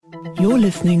You're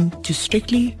listening to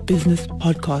Strictly Business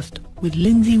Podcast with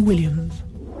Lindsay Williams.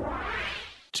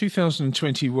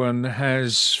 2021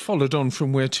 has followed on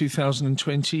from where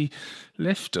 2020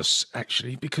 left us,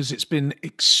 actually, because it's been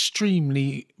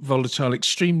extremely volatile,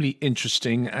 extremely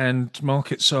interesting, and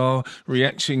markets are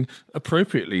reacting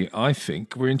appropriately, I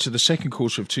think. We're into the second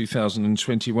quarter of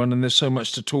 2021, and there's so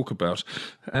much to talk about.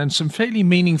 And some fairly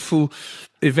meaningful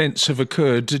events have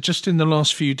occurred just in the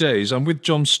last few days. I'm with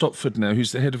John Stopford now,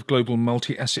 who's the head of Global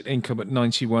Multi-Asset Income at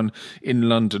 91 in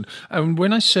London. And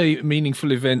when I say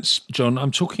meaningful events, John,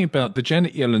 I'm talking about the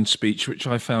Janet Yellen speech, which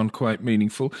I found quite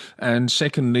meaningful. And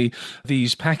secondly,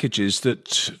 these packages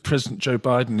that President Joe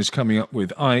Biden is coming up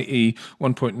with, i.e.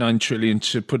 1.9 trillion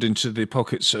to put into the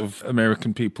pockets of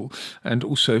American people. And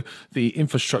also the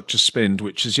infrastructure spend,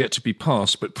 which is yet to be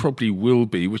passed, but probably will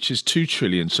be, which is 2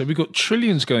 trillion. So we've got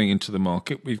trillions going into the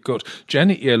market. We've got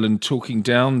Janet Yellen talking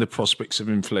down the prospects of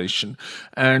inflation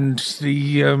and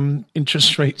the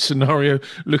interest rate scenario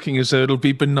looking as though it'll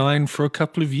be benign for a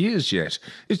couple of years yet.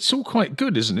 It's all quite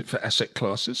good, isn't it, for asset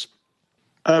classes?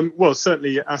 Well,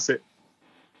 certainly asset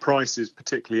prices,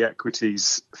 particularly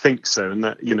equities, think so. And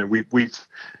that, we've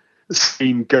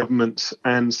seen governments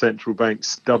and central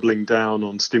banks doubling down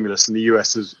on stimulus, and the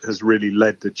US has really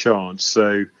led the charge.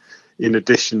 So in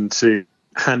addition to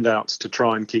handouts to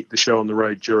try and keep the show on the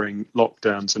road during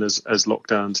lockdowns, and as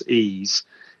lockdowns ease,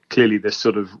 clearly this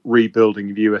sort of rebuilding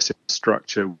of US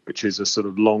infrastructure, which is a sort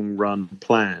of long run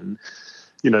plan,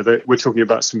 we're talking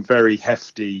about some very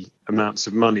hefty amounts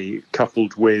of money,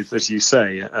 coupled with, as you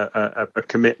say, a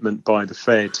commitment by the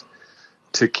Fed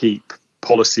to keep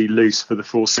policy loose for the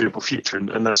foreseeable future,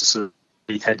 and that's a sort of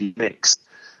really heady mix.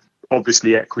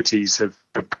 Obviously equities have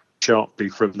sharply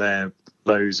from their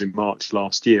lows in March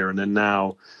last year, and are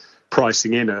now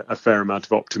pricing in a fair amount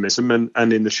of optimism,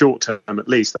 and in the short term at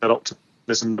least that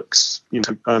optimism looks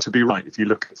to be right. If you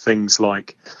look at things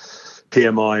like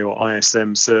PMI or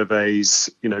ISM surveys,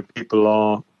 people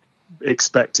are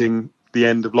expecting the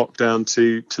end of lockdown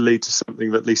to lead to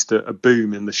something, at least a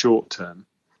boom in the short term.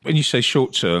 When you say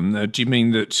short term, do you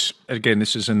mean that, again,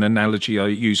 this is an analogy I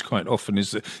use quite often,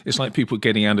 is that it's like people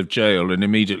getting out of jail and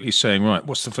immediately saying, right,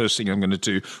 what's the first thing I'm going to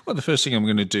do? Well, the first thing I'm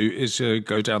going to do is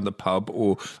go down the pub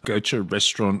or go to a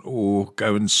restaurant or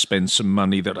go and spend some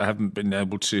money that I haven't been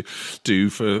able to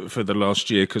do for the last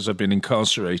year because I've been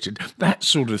incarcerated. That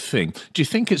sort of thing. Do you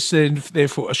think it's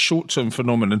therefore a short-term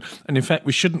phenomenon? And in fact,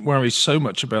 we shouldn't worry so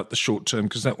much about the short term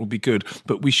because that will be good,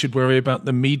 but we should worry about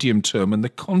the medium term and the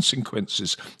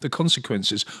consequences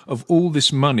of all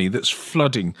this money that's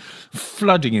flooding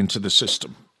into the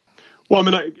system. Well,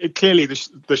 clearly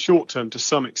the short term to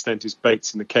some extent is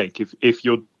baked in the cake. If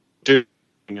you're doing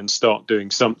and start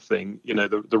doing something,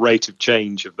 the rate of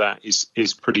change of that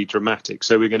is pretty dramatic.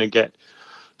 So we're going to get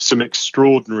some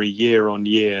extraordinary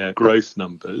year-on-year growth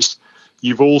numbers.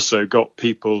 You've also got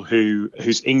people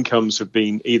whose incomes have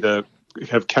been either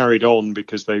have carried on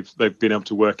because they've been able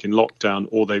to work in lockdown,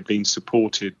 or they've been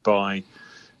supported by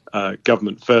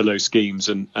government furlough schemes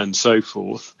and so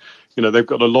forth. They've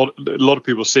got a lot of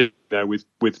people sitting there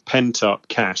with pent up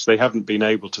cash. They haven't been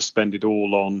able to spend it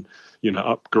all on,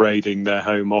 upgrading their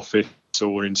home office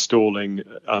or installing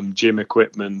gym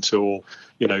equipment or,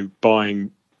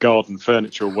 buying garden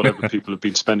furniture or whatever people have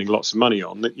been spending lots of money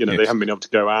on. Yes. They haven't been able to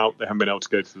go out. They haven't been able to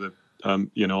go to the,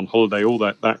 on holiday, all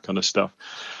that kind of stuff.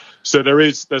 So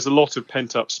there's a lot of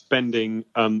pent up spending,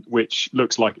 which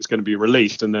looks like it's going to be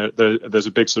released, and there's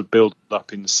a big sort of build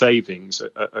up in savings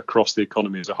across the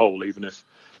economy as a whole. Even if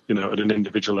at an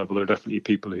individual level, there are definitely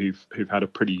people who've had a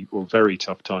pretty or very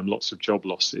tough time, lots of job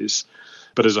losses.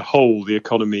 But as a whole, the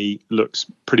economy looks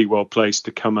pretty well placed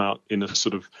to come out in a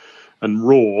sort of and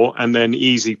raw, and then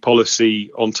easy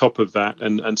policy on top of that,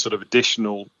 and sort of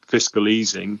additional fiscal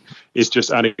easing is just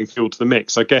adding fuel to the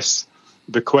mix. I guess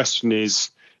the question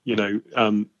is,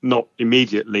 not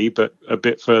immediately, but a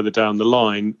bit further down the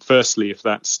line. Firstly, if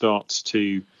that starts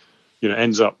to,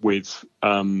 ends up with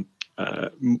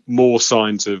more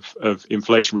signs of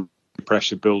inflation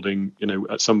pressure building,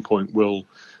 at some point will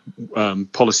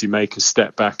policymakers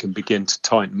step back and begin to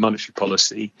tighten monetary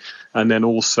policy. And then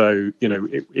also,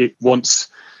 it once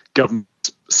government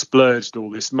splurged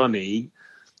all this money,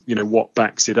 what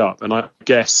backs it up? And I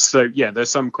guess, so yeah,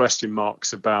 there's some question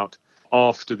marks about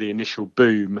after the initial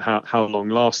boom, how long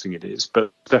lasting it is,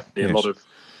 but definitely a lot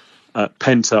of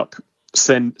pent up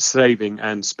saving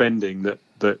and spending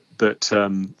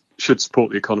that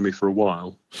support the economy for a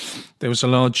while. There was a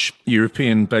large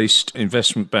European-based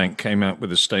investment bank came out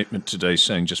with a statement today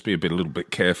saying just be a little bit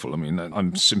careful. I mean,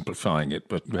 I'm simplifying it,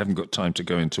 but we haven't got time to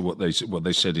go into what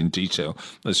they said in detail.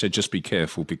 They said just be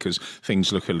careful because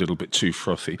things look a little bit too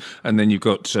frothy. And then you've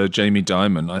got Jamie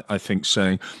Dimon, I think,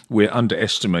 saying we're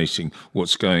underestimating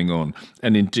what's going on.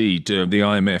 And indeed, the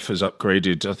IMF has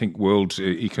upgraded, I think, world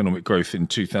economic growth in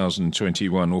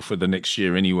 2021, or for the next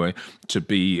year anyway, to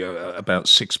be about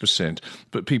 6%.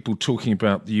 But people talking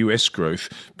about the US growth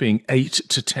being 8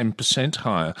 to 10%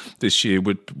 higher this year,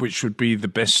 which would be the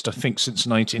best, I think, since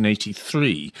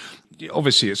 1983.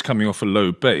 Obviously, it's coming off a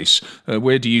low base.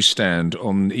 Where do you stand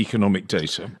on economic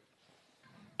data?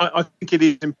 I think it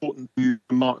is important to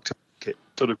market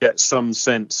sort of get some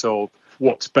sense of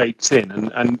what's baked in,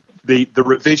 and the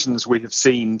revisions we have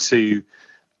seen to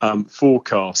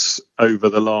forecasts over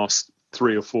the last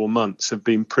 3 or 4 months have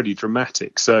been pretty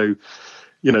dramatic. So,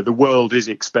 the world is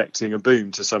expecting a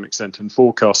boom to some extent, and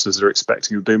forecasters are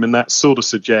expecting a boom, and that sort of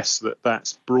suggests that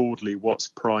that's broadly what's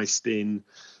priced in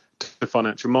to the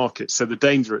financial markets. So the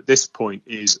danger at this point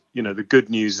is, the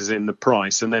good news is in the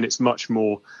price, and then it's much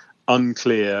more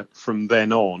unclear from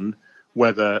then on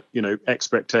whether,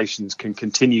 expectations can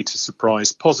continue to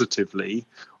surprise positively,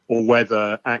 or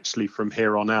whether actually from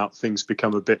here on out things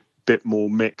become a bit more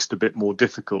mixed, a bit more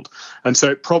difficult. And so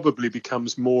it probably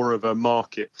becomes more of a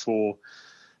market for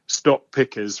stock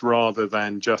pickers rather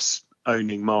than just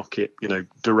owning market,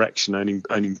 direction,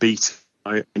 owning beta,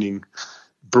 owning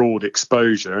broad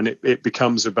exposure. And it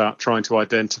becomes about trying to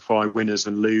identify winners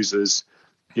and losers,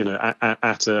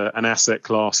 at an asset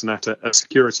class and at a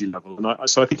security level. And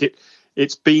so I think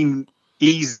it's been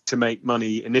easy to make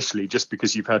money initially just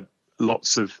because you've had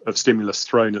lots of stimulus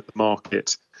thrown at the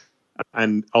market,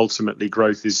 and ultimately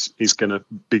growth is going to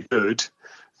be good.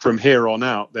 From here on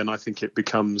out, then I think it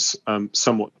becomes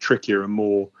somewhat trickier and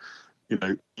more,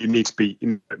 you need to be a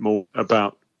bit more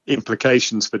about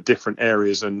implications for different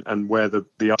areas and where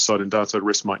the upside and downside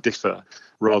risk might differ,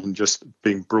 rather than just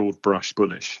being broad brush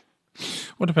bullish.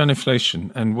 What about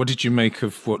inflation? And what did you make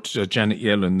of what Janet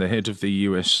Yellen, the head of the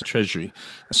US Treasury,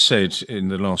 said in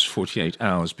the last 48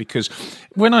 hours? Because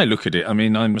when I look at it, I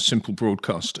mean, I'm a simple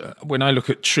broadcaster. When I look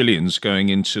at trillions going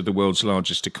into the world's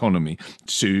largest economy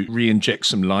to re-inject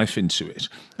some life into it,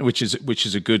 which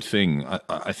is a good thing,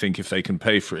 I think, if they can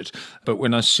pay for it. But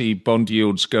when I see bond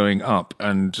yields going up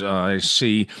and I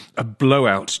see a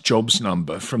blowout jobs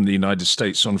number from the United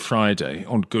States on Friday,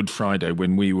 on Good Friday,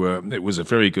 it was a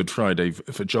very good Friday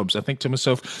for jobs, I think to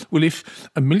myself, well, if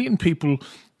 1 million people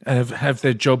have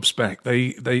their jobs back,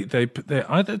 they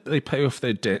either they pay off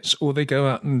their debts or they go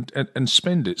out and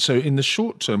spend it. So in the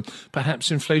short term, perhaps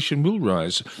inflation will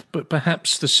rise, but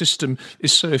perhaps the system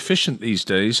is so efficient these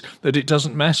days that it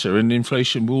doesn't matter and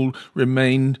inflation will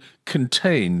remain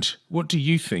contained. What do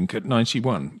you think at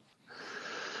 91?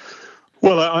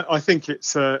 Well, I think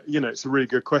it's it's a really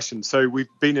good question. So we've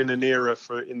been in an era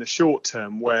in the short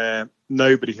term where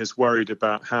nobody has worried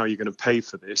about how you're going to pay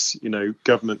for this.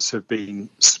 Governments have been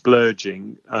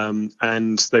splurging,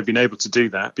 and they've been able to do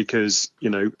that because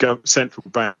central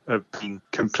banks have been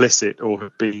complicit or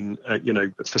have been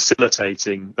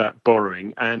facilitating that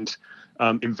borrowing, and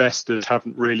investors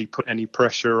haven't really put any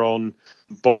pressure on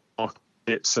bond markets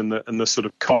and the sort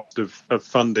of cost of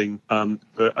funding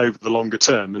over the longer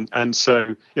term, and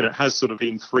so it has sort of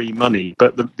been free money.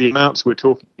 But the amounts we're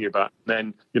talking about,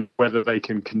 then whether they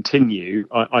can continue,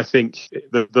 I think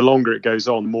the longer it goes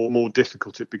on, more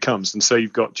difficult it becomes. And so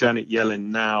you've got Janet Yellen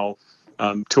now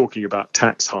talking about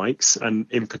tax hikes, and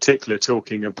in particular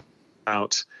talking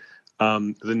about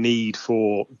the need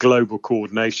for global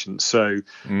coordination. So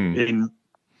in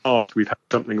we've had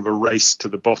something of a race to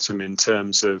the bottom in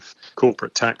terms of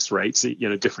corporate tax rates,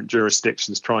 different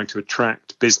jurisdictions trying to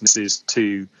attract businesses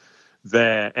to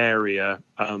their area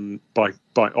by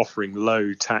offering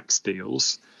low tax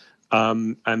deals.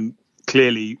 And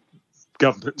clearly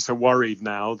governments are worried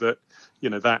now that,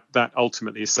 that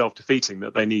ultimately is self-defeating,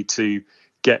 that they need to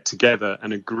get together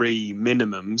and agree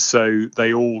minimums so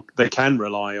they can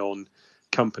rely on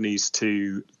companies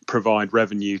to provide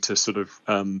revenue to sort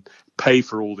of pay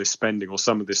for all this spending or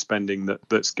some of this spending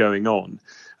that's going on.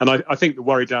 And I think the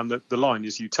worry down the line,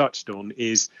 as you touched on,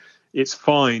 is it's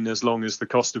fine as long as the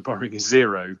cost of borrowing is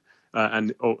zero,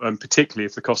 and particularly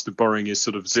if the cost of borrowing is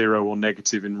sort of zero or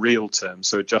negative in real terms,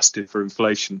 so adjusted for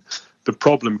inflation. The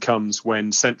problem comes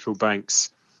when central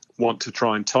banks want to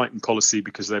try and tighten policy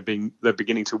because they're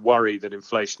beginning to worry that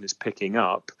inflation is picking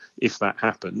up if that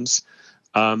happens.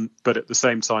 But at the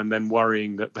same time, then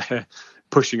worrying that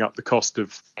pushing up the cost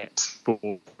of debt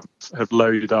have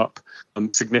loaded up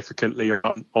significantly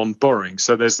on borrowing.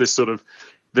 So there's this sort of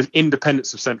the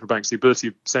independence of central banks, the ability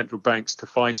of central banks to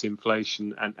fight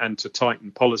inflation and to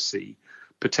tighten policy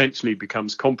potentially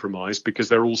becomes compromised, because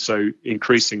they're also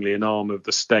increasingly an arm of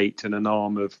the state and an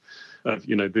arm of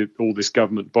all this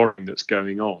government borrowing that's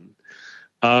going on.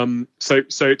 So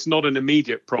it's not an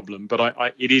immediate problem,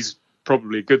 but it is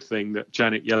probably a good thing that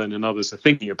Janet Yellen and others are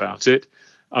thinking about it.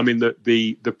 I mean,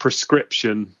 the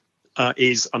prescription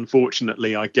is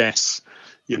unfortunately, I guess,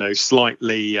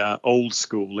 slightly old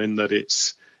school, in that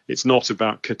it's not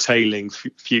about curtailing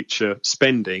future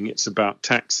spending. It's about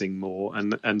taxing more.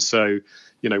 And so,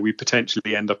 we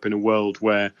potentially end up in a world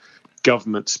where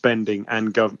government spending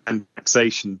and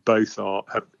taxation both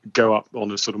go up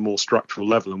on a sort of more structural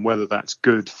level. And whether that's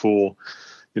good for,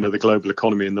 the global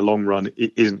economy in the long run,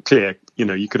 it isn't clear.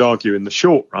 You could argue in the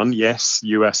short run, yes,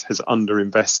 US has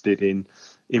underinvested in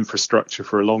infrastructure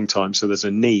for a long time, so there's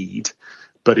a need.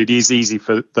 But it is easy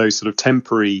for those sort of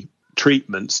temporary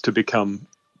treatments to become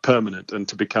permanent and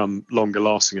to become longer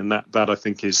lasting, and that I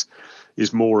think is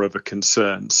more of a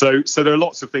concern. So there are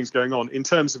lots of things going on in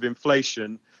terms of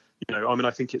inflation.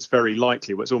 I think it's very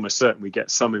likely, well, it's almost certain we get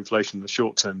some inflation in the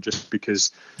short term, just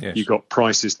because you got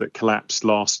prices that collapsed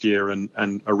last year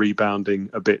and are rebounding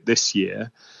a bit this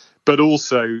year. But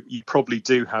also you probably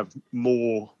do have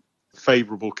more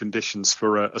favourable conditions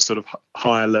for a sort of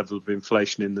higher level of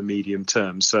inflation in the medium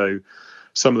term. So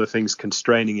some of the things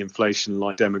constraining inflation,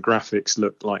 like demographics,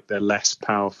 look like they're less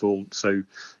powerful. So,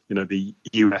 the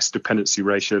US dependency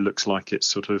ratio looks like it's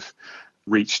sort of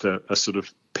reached a sort of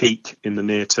peak in the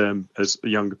near term as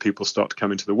younger people start to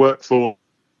come into the workforce.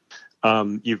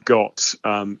 You've got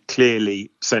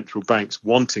clearly central banks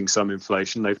wanting some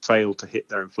inflation. They've failed to hit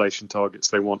their inflation targets.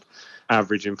 They want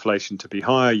average inflation to be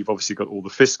higher. You've obviously got all the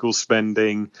fiscal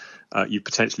spending. You've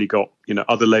potentially got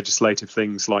other legislative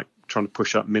things like trying to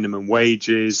push up minimum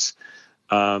wages.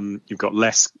 You've got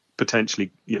less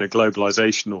potentially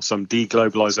globalization or some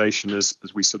deglobalization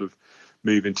as we sort of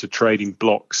move into trading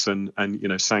blocks and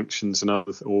sanctions and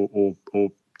other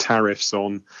or tariffs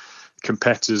on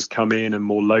competitors come in, and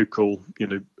more local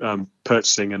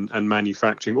purchasing and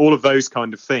manufacturing. All of those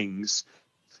kind of things,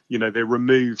 they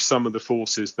remove some of the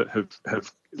forces that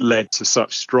have led to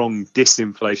such strong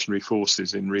disinflationary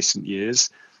forces in recent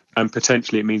years, and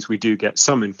potentially it means we do get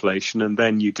some inflation. And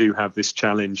then you do have this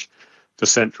challenge for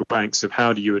central banks of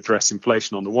how do you address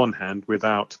inflation on the one hand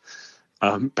without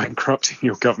bankrupting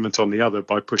your government on the other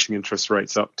by pushing interest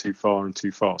rates up too far and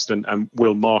too fast. And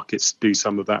will markets do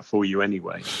some of that for you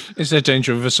anyway? Is there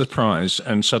danger of a surprise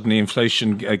and suddenly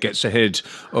inflation gets ahead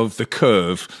of the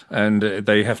curve, and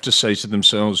they have to say to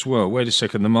themselves, well, wait a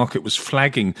second, the market was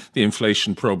flagging the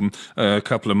inflation problem a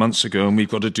couple of months ago and we've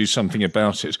got to do something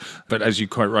about it. But as you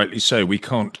quite rightly say, we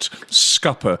can't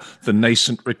scupper the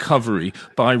nascent recovery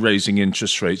by raising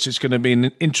interest rates. It's going to be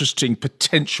an interesting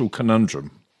potential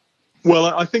conundrum. Well,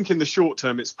 I think in the short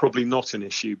term, it's probably not an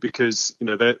issue, because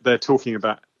they're talking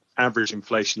about average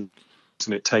inflation,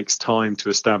 and it takes time to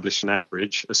establish an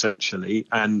average, essentially.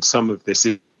 And some of this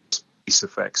is base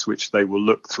effects, which they will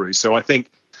look through. So I think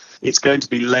it's going to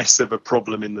be less of a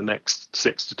problem in the next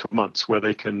 6 to 12 months, where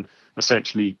they can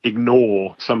essentially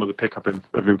ignore some of the pickup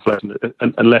of inflation,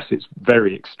 unless it's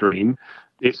very extreme.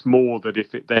 It's more that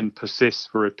if it then persists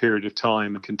for a period of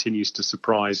time and continues to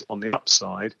surprise on the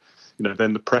upside,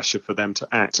 then the pressure for them to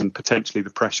act, and potentially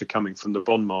the pressure coming from the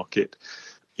bond market,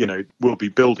 will be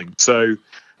building. So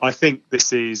I think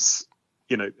this is,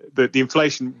 the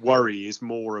inflation worry is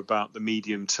more about the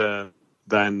medium term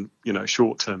than,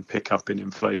 short term pickup in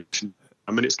inflation.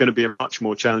 I mean, it's going to be a much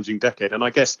more challenging decade. And I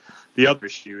guess the other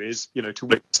issue is, to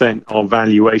what extent are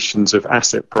valuations of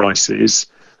asset prices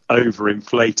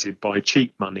overinflated by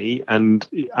cheap money? And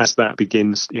as that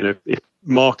begins, if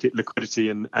market liquidity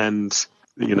and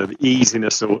the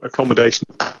easiness or accommodation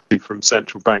from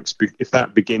central banks, if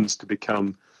that begins to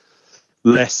become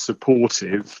less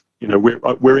supportive,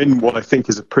 we're in what I think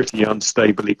is a pretty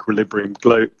unstable equilibrium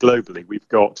globally. We've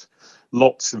got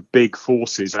lots of big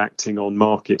forces acting on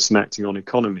markets and acting on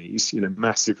economies,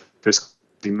 massive fiscal,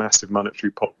 massive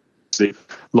monetary policy,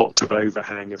 lots of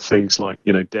overhang of things like,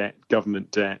 debt, government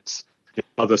debts,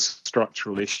 other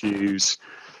structural issues,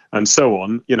 and so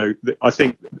on. I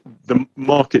think the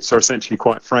markets are essentially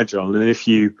quite fragile, and if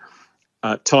you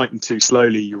tighten too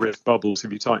slowly, you risk bubbles.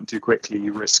 If you tighten too quickly,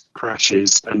 you risk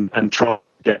crashes. And try to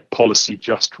get policy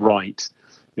just right,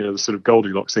 the sort of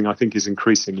Goldilocks thing, I think, is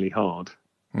increasingly hard.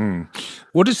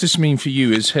 What does this mean for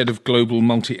you as head of global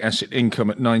multi-asset income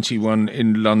at 91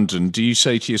 in London? Do you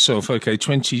say to yourself, okay,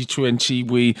 2020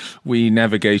 we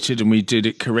navigated and we did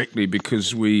it correctly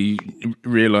because we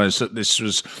realised that this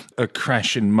was a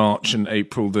crash in March and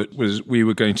April that we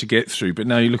were going to get through. But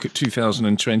now you look at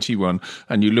 2021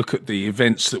 and you look at the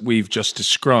events that we've just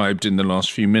described in the last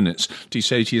few minutes. Do you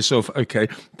say to yourself, okay,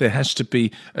 there has to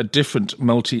be a different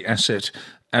multi-asset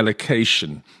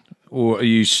allocation? Or are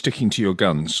you sticking to your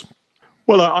guns?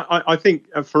 Well, I think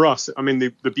for us, I mean,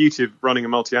 the beauty of running a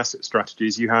multi-asset strategy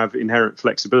is you have inherent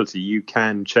flexibility. You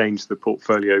can change the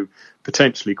portfolio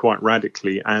potentially quite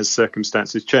radically as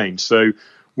circumstances change. So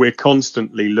we're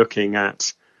constantly looking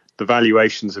at the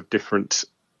valuations of different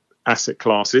asset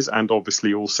classes and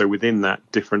obviously also within that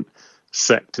different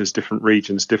sectors, different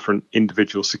regions, different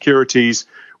individual securities.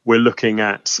 We're looking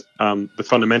at the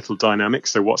fundamental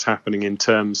dynamics. So what's happening in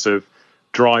terms of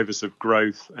drivers of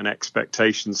growth and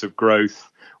expectations of growth,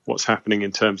 what's happening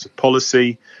in terms of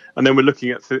policy. And then we're looking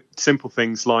at simple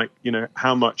things like,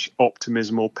 how much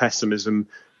optimism or pessimism,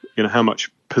 how much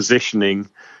positioning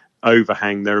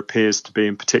overhang there appears to be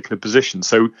in particular positions.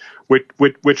 So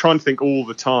we're trying to think all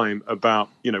the time about,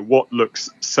 what looks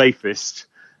safest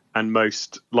and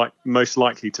most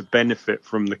likely to benefit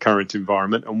from the current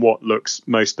environment and what looks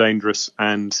most dangerous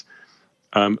and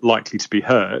likely to be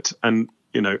hurt. And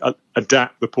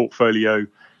adapt the portfolio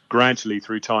gradually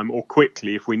through time or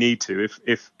quickly if we need to,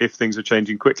 if things are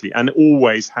changing quickly, and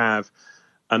always have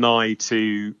an eye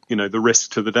to, the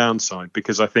risk to the downside,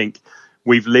 because I think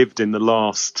we've lived in the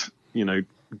last,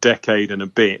 decade and a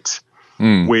bit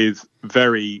with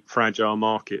very fragile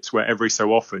markets where every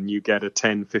so often you get a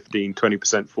 10, 15,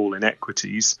 20% fall in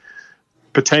equities,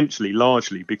 potentially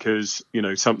largely because,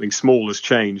 something small has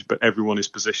changed, but everyone is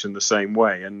positioned the same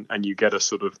way, and you get a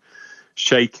sort of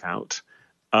shakeout.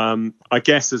 I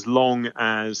guess as long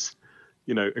as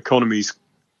economies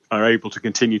are able to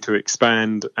continue to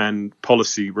expand and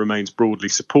policy remains broadly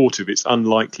supportive, it's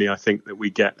unlikely, I think, that we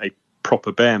get a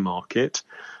proper bear market.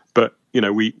 But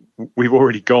we've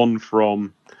already gone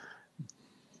from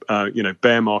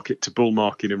bear market to bull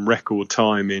market in record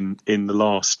time in the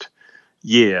last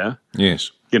year.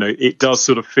 Yes. It does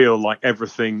sort of feel like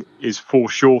everything is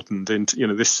foreshortened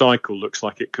into, this cycle looks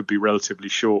like it could be relatively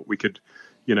short. We could,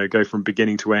 go from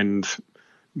beginning to end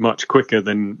much quicker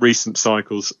than recent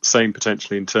cycles, same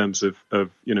potentially in terms of the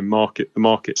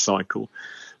market cycle.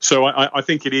 So I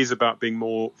think it is about being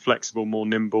more flexible, more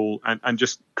nimble, and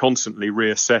just constantly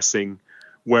reassessing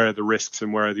where are the risks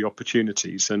and where are the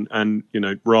opportunities. And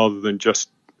rather than just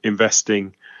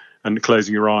investing and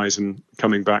closing your eyes and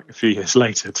coming back a few years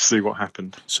later to see what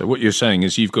happened. So what you're saying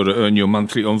is you've got to earn your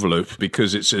monthly envelope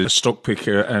because it's a stock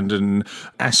picker and an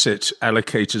asset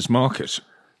allocators market.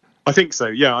 I think so.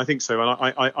 Yeah, I think so. And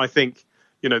I think,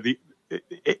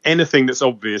 anything that's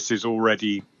obvious is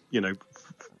already,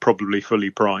 probably fully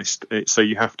priced. So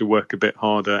you have to work a bit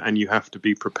harder and you have to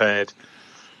be prepared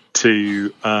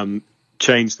to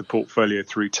change the portfolio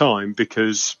through time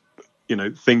because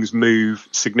things move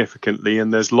significantly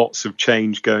and there's lots of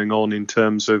change going on in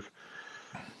terms of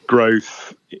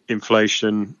growth,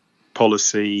 inflation,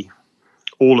 policy,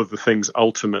 all of the things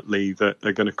ultimately that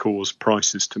are going to cause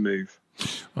prices to move.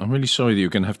 I'm really sorry that you're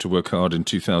going to have to work hard in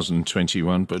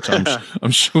 2021, but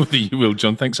I'm sure that you will,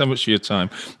 John. Thanks so much for your time.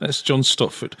 That's John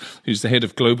Stopford, who's the head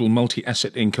of global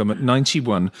multi-asset income at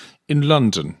 91 in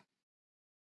London.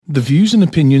 The views and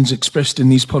opinions expressed in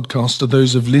these podcasts are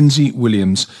those of Lindsay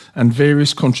Williams and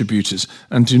various contributors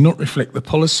and do not reflect the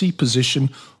policy, position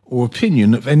or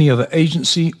opinion of any other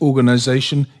agency,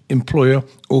 organisation, employer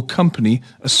or company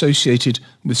associated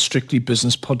with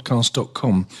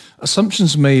strictlybusinesspodcast.com.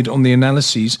 Assumptions made on the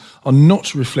analyses are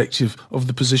not reflective of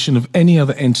the position of any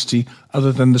other entity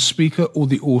other than the speaker or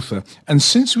the author. And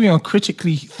since we are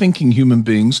critically thinking human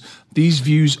beings, these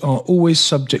views are always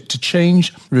subject to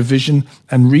change, revision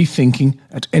and rethinking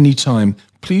at any time.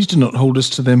 Please do not hold us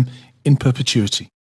to them in perpetuity.